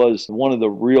really was one of the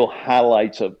real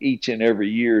highlights of each and every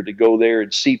year to go there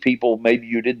and see people maybe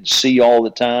you didn't see all the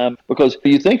time. Because if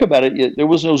you think about it, there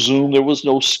was no Zoom, there was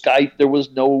no Skype, there was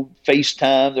no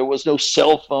FaceTime, there was no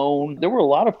cell phone. There were a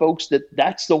lot of folks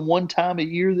that's the one time a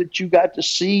year that you got to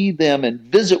see them and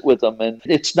visit with them. And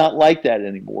it's not like that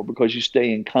anymore because you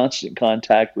stay in constant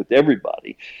contact with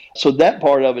everybody. So that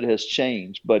part of it has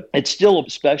changed, but it's still a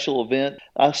special event.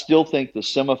 I still think the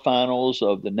semifinals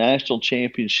of the national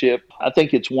championship, I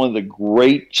think it's one of the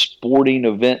great sporting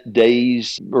event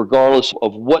days, regardless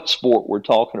of what sport we're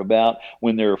talking about,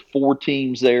 when there are 4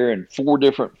 teams there and 4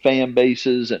 different fan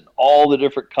bases and all the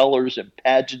different colors and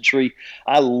pageantry.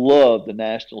 I love the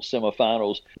national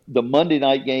semifinals. The Monday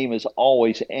night game is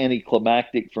always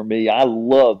anticlimactic for me. I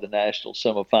love the national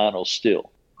semifinals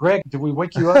still. Greg, did we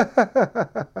wake you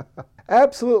up?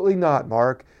 Absolutely not,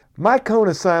 Mark. My cone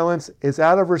of silence is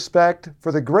out of respect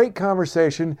for the great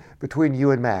conversation between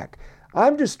you and Mac.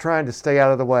 I'm just trying to stay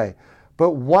out of the way.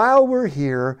 But while we're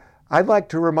here, I'd like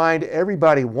to remind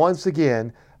everybody once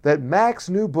again that Mac's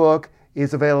new book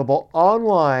is available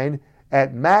online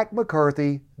at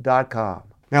macmccarthy.com.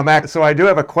 Now, Mac, so I do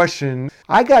have a question.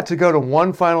 I got to go to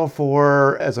one Final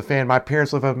Four as a fan. My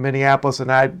parents live up in Minneapolis, and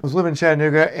I was living in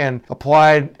Chattanooga and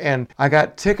applied, and I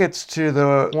got tickets to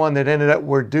the one that ended up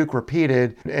where Duke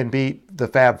repeated and beat the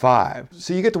Fab Five.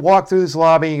 So you get to walk through this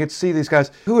lobby, and you get to see these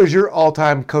guys. Who is your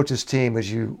all-time coach's team as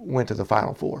you went to the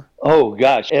Final Four? Oh,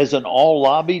 gosh. As an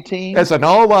all-lobby team? As an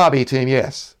all-lobby team,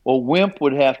 yes. Well, Wimp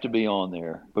would have to be on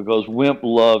there because Wimp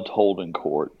loved holding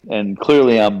court. And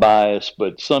clearly I'm biased,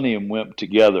 but Sonny and Wimp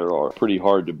together are pretty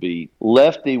hard to beat.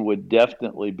 Lefty would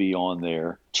definitely be on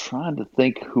there. Trying to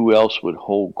think who else would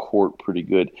hold court pretty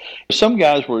good. Some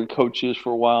guys were coaches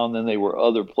for a while, and then they were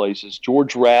other places.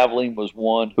 George Raveling was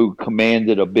one who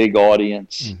commanded a big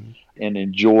audience. Mm-hmm. and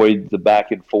enjoyed the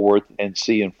back and forth and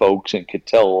seeing folks and could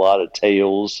tell a lot of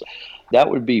tales. That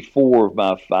would be 4 of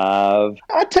my 5.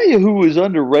 I tell you who was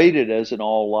underrated as an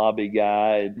all-lobby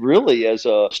guy, really as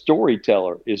a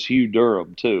storyteller, is Hugh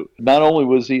Durham, too. Not only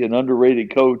was he an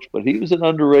underrated coach, but he was an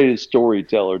underrated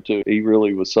storyteller, too. He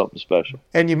really was something special.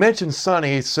 And you mentioned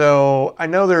Sonny, so I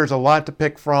know there's a lot to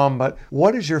pick from, but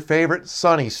what is your favorite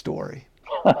Sonny story?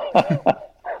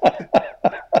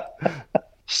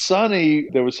 Sonny,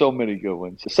 there were so many good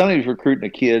ones. Sonny was recruiting a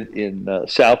kid in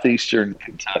southeastern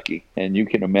Kentucky, and you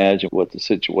can imagine what the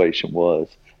situation was.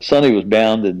 Sonny was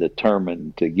bound and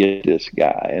determined to get this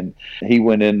guy, and he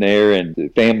went in there, and the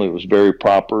family was very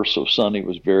proper, so Sonny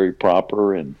was very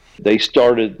proper, and they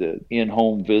started the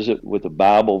in-home visit with a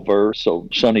Bible verse, so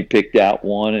Sonny picked out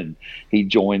one, and he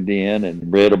joined in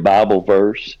and read a Bible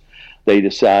verse. They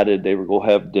decided they were going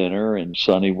to have dinner, and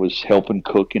Sonny was helping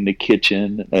cook in the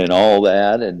kitchen and all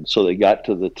that. And so they got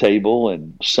to the table,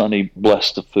 and Sonny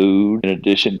blessed the food. In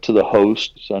addition to the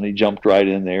host, Sonny jumped right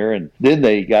in there. And then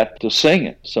they got to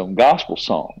singing some gospel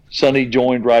song. Sonny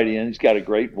joined right in. He's got a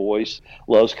great voice,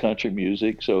 loves country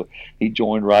music. So he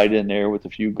joined right in there with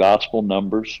a few gospel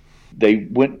numbers. They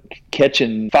went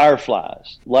catching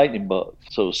fireflies, lightning bugs.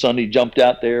 So Sonny jumped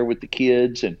out there with the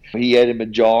kids, and he had him a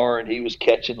jar, and he was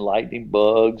catching lightning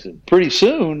bugs. And pretty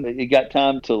soon, it got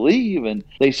time to leave, and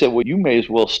they said, well, you may as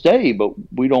well stay, but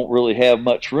we don't really have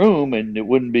much room, and it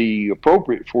wouldn't be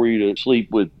appropriate for you to sleep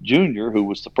with Junior, who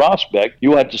was the prospect.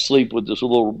 You have to sleep with this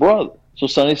little brother. So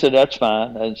Sonny said, that's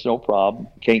fine. That's no problem.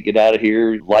 Can't get out of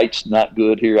here. Light's not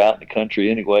good here out in the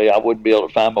country anyway. I wouldn't be able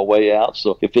to find my way out,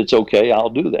 so if it's okay, I'll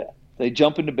do that. They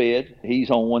jump into bed. He's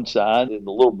on one side, and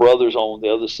the little brother's on the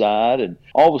other side. And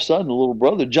all of a sudden, the little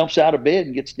brother jumps out of bed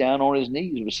and gets down on his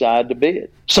knees beside the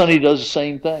bed. Sonny does the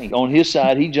same thing. On his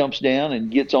side, he jumps down and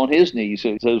gets on his knees.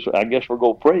 So he says, I guess we're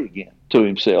going to pray again, to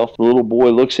himself. The little boy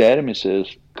looks at him and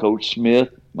says, Coach Smith,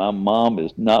 my mom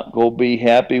is not going to be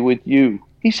happy with you.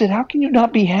 He said, how can you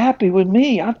not be happy with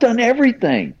me? I've done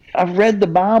everything. I've read the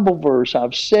Bible verse.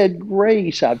 I've said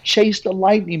grace. I've chased the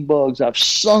lightning bugs. I've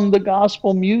sung the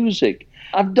gospel music.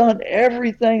 I've done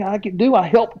everything I could do. I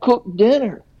helped cook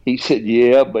dinner. He said,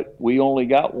 yeah, but we only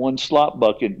got one slop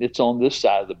bucket. It's on this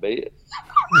side of the bed.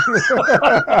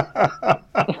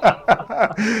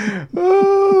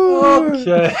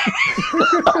 Okay.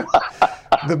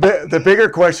 The bigger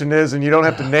question is, and you don't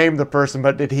have to name the person,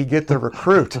 but did he get the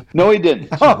recruit? No, he didn't.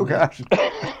 Oh, gosh.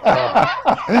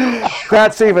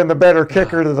 That's even the better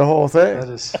kicker to the whole thing. That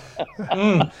is.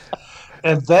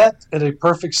 And that, in a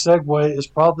perfect segue, is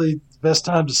probably the best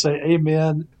time to say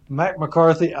amen. Mac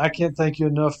McCarthy, I can't thank you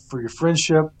enough for your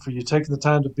friendship, for you taking the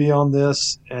time to be on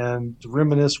this and to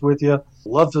reminisce with you.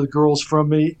 Love the girls from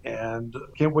me, and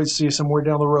can't wait to see you somewhere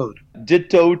down the road.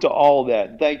 Ditto to all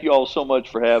that. Thank you all so much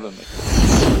for having me.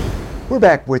 We're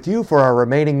back with you for our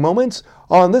remaining moments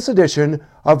on this edition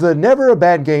of the Never a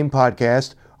Bad Game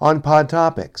podcast on Pod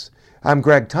Topics. I'm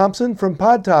Greg Thompson from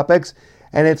Pod Topics,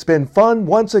 and it's been fun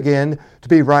once again to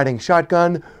be riding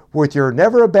shotgun with your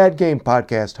Never a Bad Game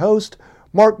podcast host,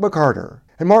 Mark McCarter.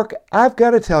 And Mark, I've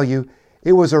got to tell you,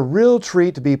 it was a real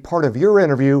treat to be part of your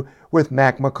interview with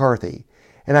Mac McCarthy.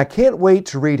 And I can't wait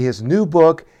to read his new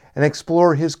book and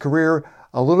explore his career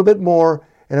a little bit more.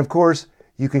 And of course,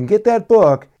 you can get that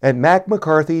book at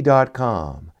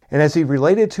macmccarthy.com. And as he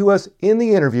related to us in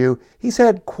the interview, he's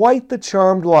had quite the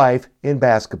charmed life in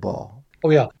basketball. Oh,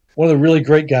 yeah. One of the really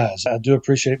great guys. I do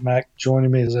appreciate Mac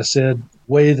joining me. As I said,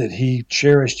 way that he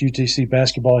cherished UTC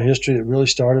basketball history that really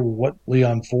started with what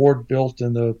Leon Ford built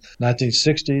in the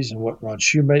 1960s and what Ron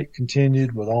Shoemate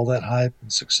continued with all that hype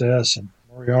and success, and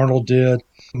Murray Arnold did.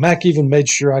 Mac even made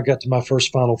sure I got to my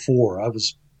first Final Four. I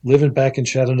was living back in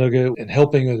Chattanooga and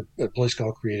helping a place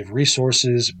called Creative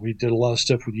Resources. We did a lot of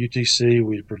stuff with UTC.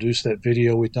 We produced that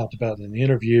video we talked about in the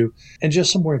interview. And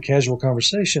just somewhere in casual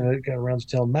conversation, I got around to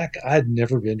telling Mac I had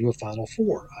never been to a Final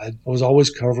Four. I was always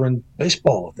covering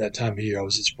baseball at that time of year. I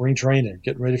was at spring training,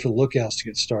 getting ready for the Lookouts to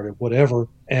get started, whatever.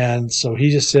 And so he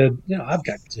just said, I've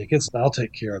got tickets. I'll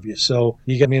take care of you. So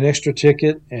he got me an extra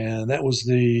ticket, and that was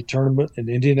the tournament in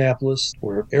Indianapolis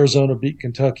where Arizona beat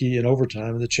Kentucky in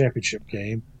overtime in the championship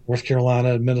game. North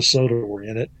Carolina and Minnesota were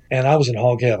in it. And I was in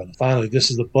hog heaven. Finally,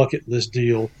 this is the bucket list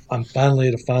deal. I'm finally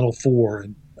at a Final Four.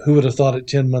 And who would have thought it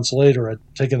 10 months later I'd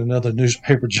taken another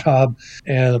newspaper job.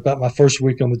 And about my first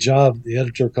week on the job, the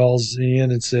editor calls me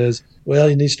in and says, well,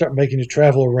 you need to start making your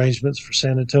travel arrangements for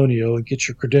San Antonio and get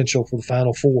your credential for the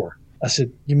Final Four. I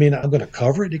said, you mean I'm going to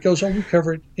cover it? He goes, we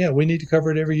cover it. Yeah, we need to cover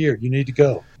it every year. You need to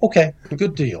go. Okay,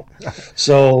 good deal.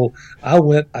 So I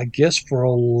went, I guess, for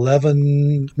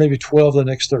 11, maybe 12 of the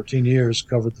next 13 years,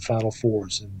 covered the Final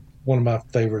Fours. And one of my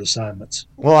favorite assignments.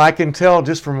 Well, I can tell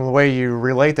just from the way you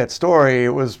relate that story, it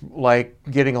was like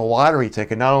getting a lottery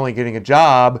ticket, not only getting a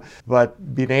job,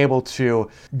 but being able to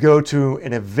go to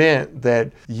an event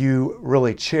that you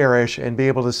really cherish and be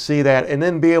able to see that and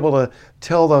then be able to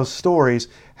tell those stories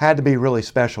had to be really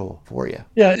special for you.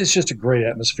 Yeah, it's just a great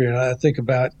atmosphere. And I think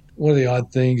about one of the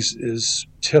odd things is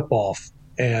tip-off.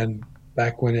 And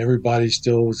back when everybody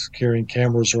still was carrying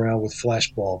cameras around with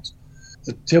flash bulbs,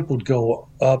 the tip would go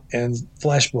up and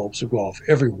flash bulbs would go off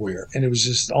everywhere. And it was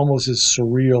just almost this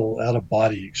surreal,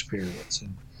 out-of-body experience.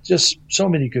 And just so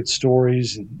many good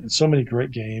stories and so many great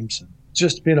games. And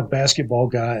just being a basketball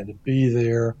guy and to be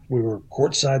there, we were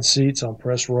courtside seats on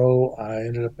press row. I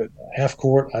ended up at half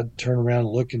court. I'd turn around and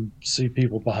look and see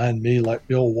people behind me like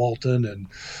Bill Walton and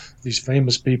these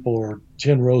famous people are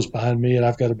 10 rows behind me, and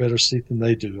I've got a better seat than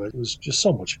they do. It was just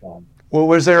so much fun. Well,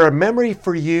 was there a memory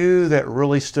for you that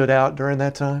really stood out during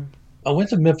that time? I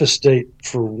went to Memphis State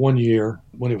for 1 year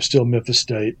when it was still Memphis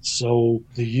State. So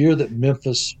the year that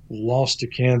Memphis lost to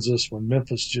Kansas, when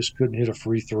Memphis just couldn't hit a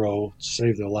free throw to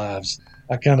save their lives,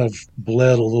 I kind of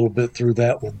bled a little bit through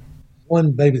that one.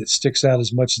 One maybe that sticks out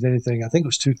as much as anything, I think it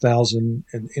was 2000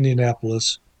 in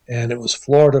Indianapolis, and it was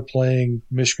Florida playing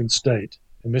Michigan State.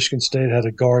 And Michigan State had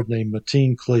a guard named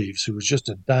Mateen Cleaves, who was just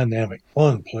a dynamic,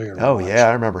 fun player. Oh, yeah,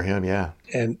 I remember him, yeah.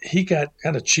 And he got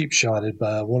kind of cheap-shotted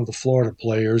by one of the Florida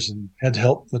players and had to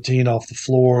help Mateen off the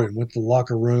floor and went to the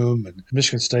locker room. And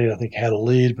Michigan State, I think, had a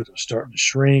lead, but it was starting to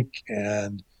shrink.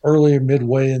 And earlier,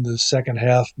 midway in the second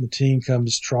half, Mateen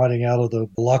comes trotting out of the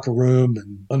locker room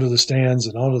and under the stands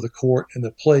and onto the court, and the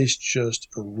place just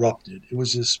erupted. It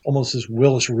was almost this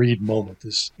Willis Reed moment,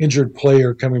 this injured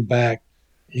player coming back.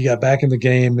 He got back in the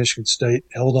game. Michigan State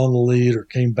held on the lead or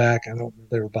came back. I don't know if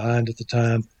they were behind at the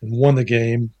time and won the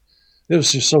game. It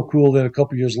was just so cool that a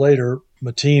couple years later,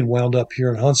 Mateen wound up here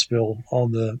in Huntsville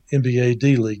on the NBA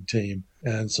D-League team.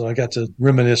 And so I got to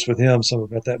reminisce with him some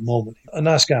about that moment. A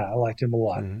nice guy. I liked him a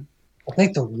lot. Mm-hmm. I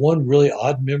think the one really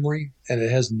odd memory, and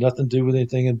it has nothing to do with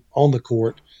anything on the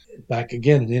court, back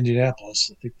again in Indianapolis,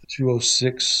 I think the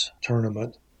 2006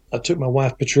 tournament, I took my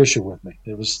wife, Patricia, with me.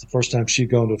 It was the first time she'd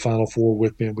gone to the Final Four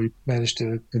with me, and we managed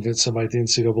to convince somebody at the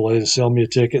NCAA to sell me a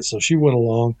ticket. So she went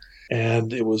along,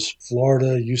 and it was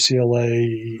Florida,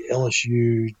 UCLA,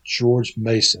 LSU, George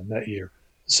Mason that year.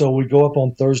 So we go up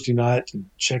on Thursday night and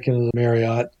check into the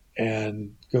Marriott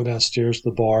and go downstairs to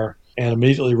the bar and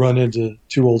immediately run into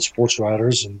two old sports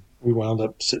writers, and we wound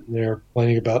up sitting there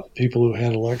complaining about people who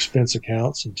handle our expense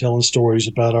accounts and telling stories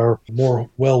about our more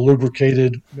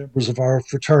well-lubricated members of our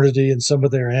fraternity and some of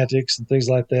their antics and things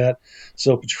like that.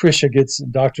 So Patricia gets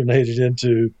indoctrinated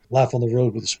into life on the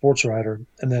road with a sports writer.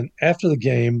 And then after the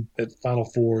game at Final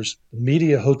Fours, the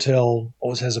media hotel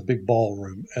always has a big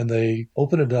ballroom, and they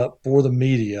open it up for the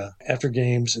media after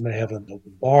games, and they have an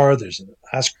open bar. There's an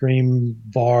ice cream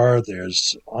bar.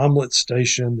 There's omelet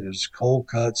station. There's cold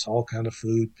cuts, all kind of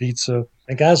food, pizza.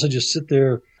 And guys will just sit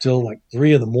there till like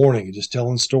 3 a.m. and just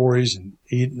telling stories and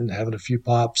eating and having a few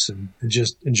pops and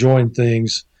just enjoying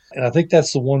things. And I think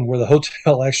that's the one where the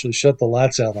hotel actually shut the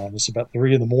lights out on us about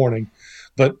 3 a.m.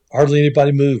 But hardly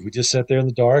anybody moved. We just sat there in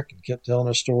the dark and kept telling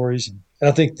our stories. And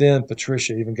I think then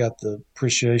Patricia even got the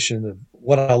appreciation of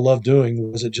what I love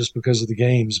doing. Was it just because of the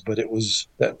games, but it was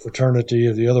that fraternity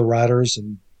of the other writers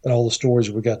and all the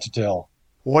stories we got to tell.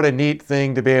 What a neat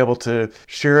thing to be able to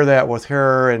share that with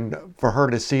her and for her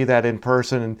to see that in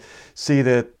person and see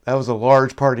that that was a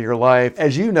large part of your life.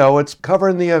 As you know, it's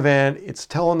covering the event, it's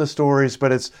telling the stories,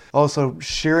 but it's also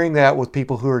sharing that with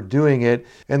people who are doing it.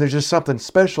 And there's just something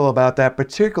special about that,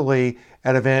 particularly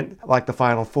at an event like the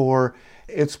Final Four.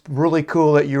 It's really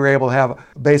cool that you were able to have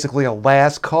basically a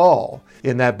last call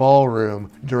in that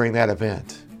ballroom during that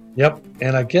event. Yep.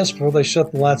 And I guess before they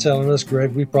shut the lights out on us,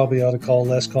 Greg, we probably ought to call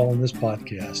last call on this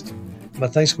podcast. My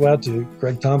thanks go out to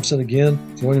Greg Thompson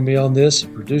again, joining me on this,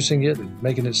 producing it, and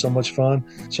making it so much fun.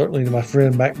 Certainly to my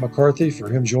friend Mac McCarthy for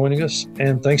him joining us.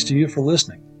 And thanks to you for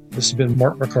listening. This has been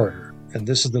Mark McCarter, and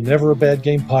this is the Never a Bad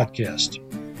Game podcast.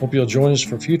 Hope you'll join us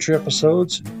for future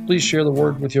episodes. Please share the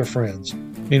word with your friends.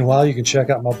 Meanwhile, you can check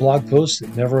out my blog post at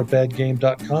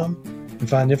neverabadgame.com and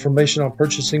find information on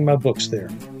purchasing my books there.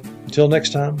 Until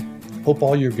next time, hope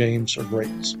all your games are great.